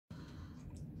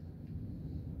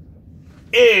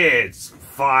It's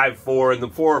 4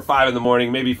 or 5 in the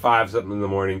morning, maybe 5 something in the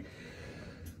morning.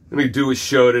 I'm going to do a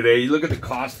show today. You look at the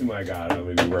costume I got. I'm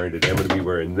going to be wearing today. I'm going to be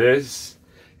wearing this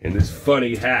and this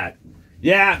funny hat.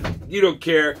 Yeah, you don't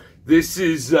care. This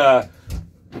is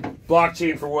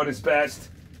blockchain for what is best.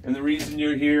 And the reason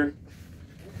you're here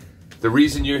at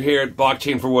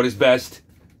Blockchain for What is Best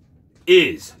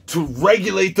is to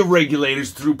regulate the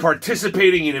regulators through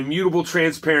participating in immutable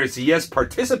transparency. Yes,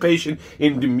 participation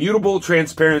in immutable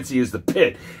transparency is the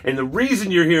pit. And the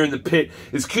reason you're here in the pit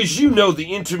is because you know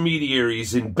the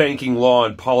intermediaries in banking law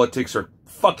and politics are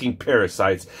fucking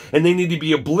parasites, and they need to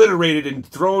be obliterated and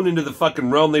thrown into the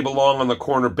fucking realm they belong on the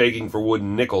corner begging for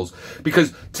wooden nickels.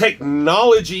 Because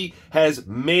technology has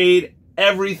made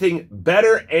everything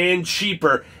better and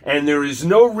cheaper, and there is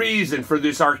no reason for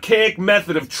this archaic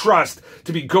method of trust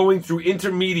to be going through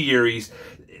intermediaries,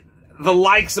 the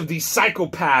likes of these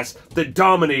psychopaths that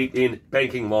dominate in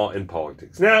banking law and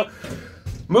politics. Now,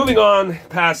 moving on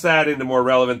past that into more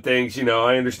relevant things, you know,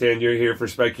 I understand you're here for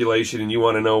speculation and you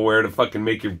want to know where to fucking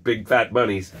make your big fat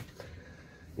monies.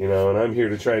 You know, and I'm here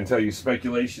to try and tell you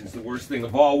speculation's the worst thing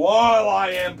of all while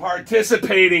I am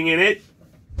participating in it.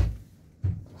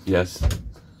 Yes,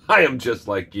 I am just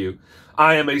like you.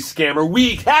 I am a scammer.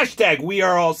 We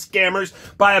are all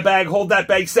scammers. Buy a bag, hold that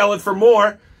bag, sell it for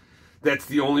more. That's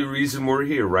the only reason we're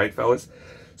here, right, fellas?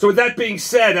 So with that being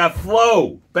said,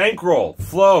 Flow, Bankroll,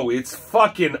 Flow, it's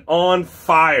fucking on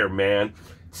fire, man.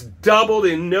 It's doubled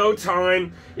in no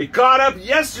time. It got up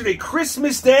yesterday,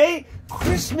 Christmas Day.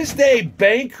 Christmas Day,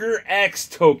 Banker X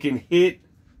token hit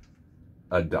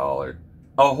 $1.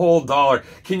 A whole $1.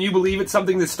 Can you believe it?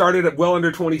 Something that started at well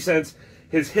under 20 cents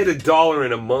has hit $1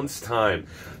 in a month's time.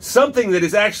 Something that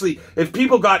is actually, if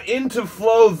people got into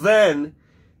Flow then,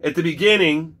 at the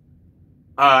beginning,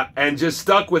 and just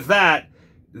stuck with that,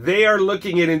 they are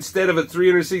looking at, instead of a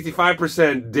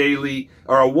 365% daily,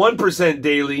 or a 1%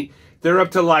 daily, they're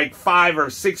up to like 5 or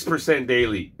 6%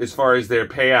 daily as far as their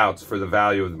payouts for the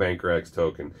value of the Banker X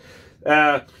token.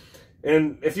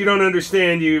 And if you don't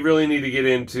understand, you really need to get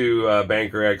into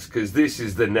Banker X, because this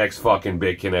is the next fucking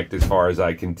BitConnect as far as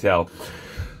I can tell.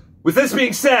 With this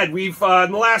being said, we've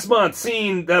in the last month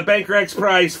seen the Banker X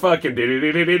price fucking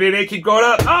keep going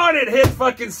up. Oh, and it hit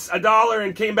fucking $1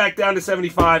 and came back down to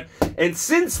 75. And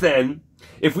since then,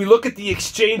 if we look at the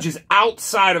exchanges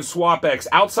outside of SwapX,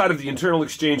 outside of the internal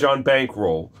exchange on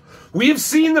Bankroll, we have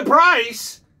seen the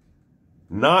price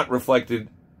not reflected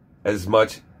as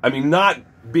much. I mean, not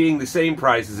being the same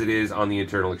price as it is on the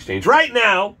internal exchange. Right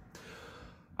now,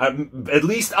 at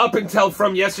least up until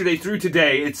from yesterday through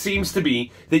today, it seems to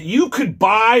be that you could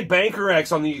buy Banker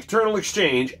X on the internal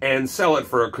exchange and sell it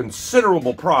for a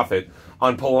considerable profit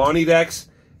on Polonidex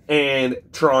and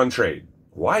Tron Trade.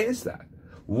 Why is that?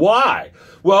 Why?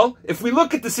 Well, if we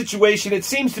look at the situation, it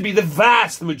seems to be the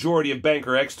vast majority of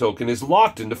Banker X token is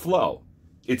locked into Flow.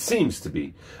 It seems to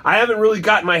be. I haven't really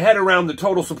gotten my head around the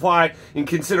total supply in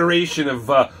consideration of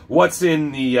what's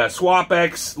in the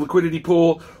SwapX liquidity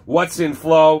pool, what's in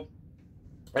Flow,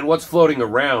 and what's floating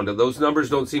around. And those numbers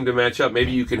don't seem to match up.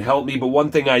 Maybe you can help me, but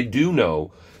one thing I do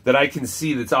know that I can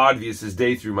see that's obvious as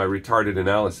day through my retarded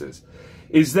analysis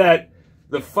is that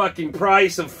the fucking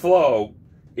price of Flow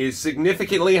is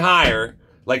significantly higher,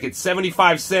 like it's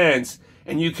 75 cents,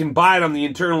 and you can buy it on the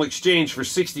internal exchange for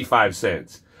 65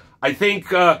 cents. I think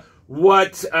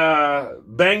what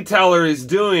Bank Teller is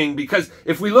doing, because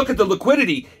if we look at the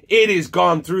liquidity, it has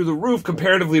gone through the roof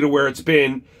comparatively to where it's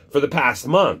been for the past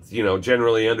month. You know,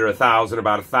 generally under 1,000,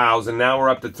 about 1,000. Now we're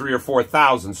up to 3,000 or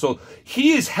 4,000. So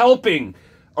he is helping,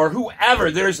 or whoever.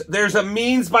 There's a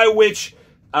means by which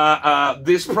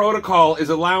this protocol is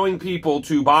allowing people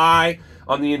to buy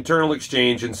on the internal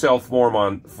exchange and sell for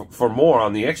more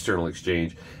on the external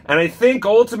exchange. And I think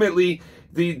ultimately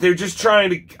they're just trying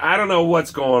to, I don't know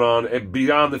what's going on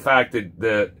beyond the fact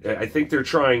that I think they're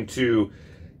trying to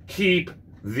keep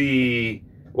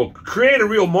create a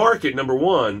real market, number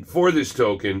one, for this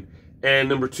token, and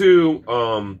number two,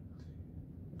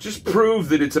 just prove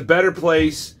that it's a better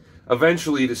place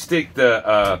eventually to stick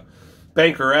the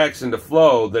Banker X into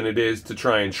Flow than it is to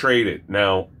try and trade it.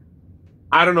 Now,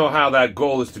 I don't know how that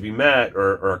goal is to be met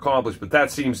or accomplished, but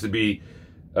that seems to be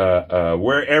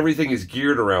where everything is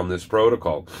geared around this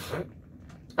protocol.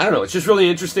 I don't know. It's just really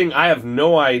interesting. I have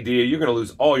no idea. You're going to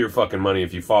lose all your fucking money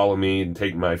if you follow me and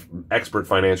take my expert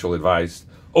financial advice,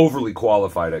 overly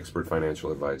qualified expert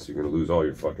financial advice. You're going to lose all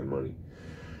your fucking money.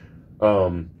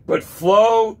 But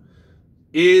Flow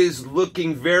is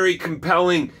looking very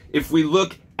compelling if we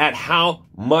look at how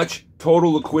much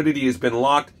total liquidity has been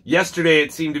locked. Yesterday,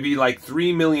 it seemed to be like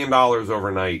 $3 million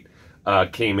overnight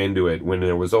came into it when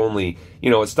there was only,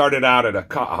 it started out at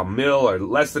a mil or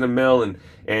less than a mil, and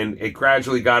it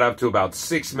gradually got up to about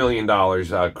 $6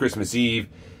 million Christmas Eve.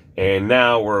 And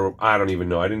now I don't even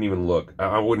know. I didn't even look.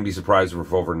 I wouldn't be surprised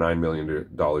if we're over $9 million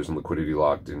in liquidity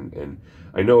locked. And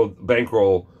I know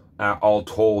Bankroll, all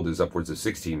told, is upwards of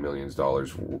 $16 million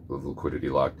of liquidity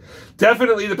locked.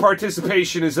 Definitely the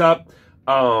participation is up.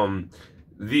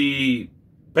 The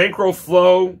Bankroll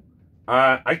FLOW,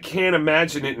 I can't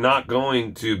imagine it not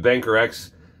going to Banker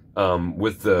X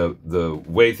with the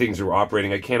way things are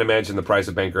operating. I can't imagine the price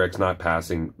of Banker X not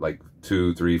passing like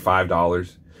 $2, $3,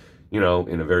 $5.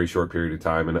 In a very short period of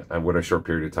time, and what a short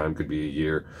period of time could be, a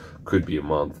year, could be a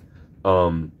month.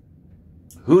 Who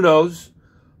knows?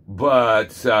 But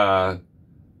it's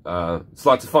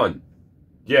lots of fun.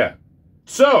 Yeah.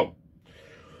 So,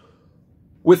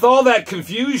 with all that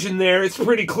confusion there, it's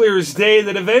pretty clear as day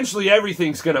that eventually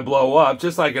everything's going to blow up,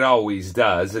 just like it always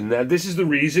does. And this is the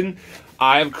reason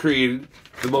I've created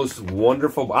the most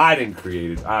wonderful... I didn't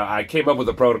create it. I came up with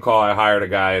a protocol. I hired a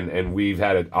guy, and we've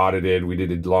had it audited. We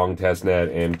did a long test net,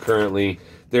 and currently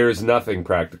there is nothing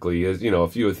practically. A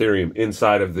few Ethereum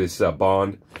inside of this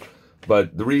bond.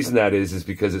 But the reason that is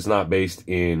because it's not based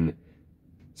in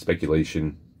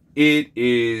speculation. It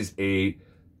is a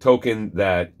token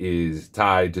that is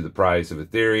tied to the price of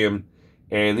Ethereum.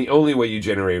 And the only way you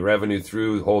generate revenue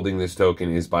through holding this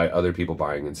token is by other people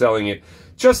buying and selling it.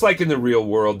 Just like in the real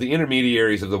world, the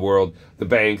intermediaries of the world, the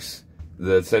banks,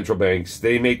 the central banks,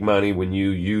 they make money when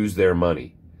you use their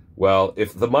money. Well,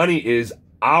 if the money is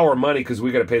our money because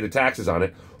we got to pay the taxes on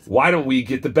it, why don't we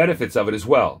get the benefits of it as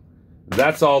well?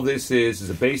 That's all this is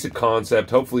a basic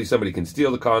concept. Hopefully somebody can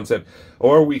steal the concept,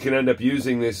 or we can end up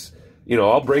using this.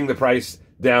 I'll bring the price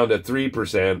down to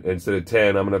 3% instead of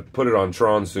 10. I'm going to put it on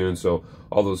Tron soon, so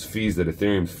all those fees that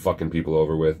Ethereum's fucking people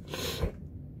over with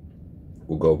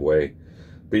will go away.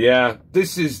 But yeah,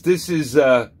 this is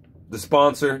the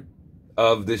sponsor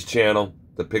of this channel,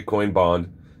 the Bitcoin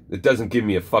bond. It doesn't give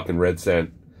me a fucking red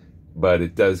cent, but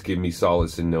it does give me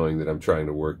solace in knowing that I'm trying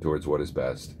to work towards what is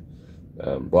best.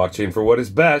 Blockchain for what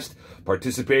is best,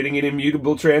 participating in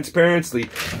immutable transparency.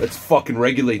 Let's fucking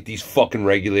regulate these fucking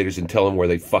regulators and tell them where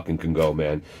they fucking can go,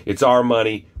 man. It's our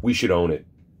money. We should own it.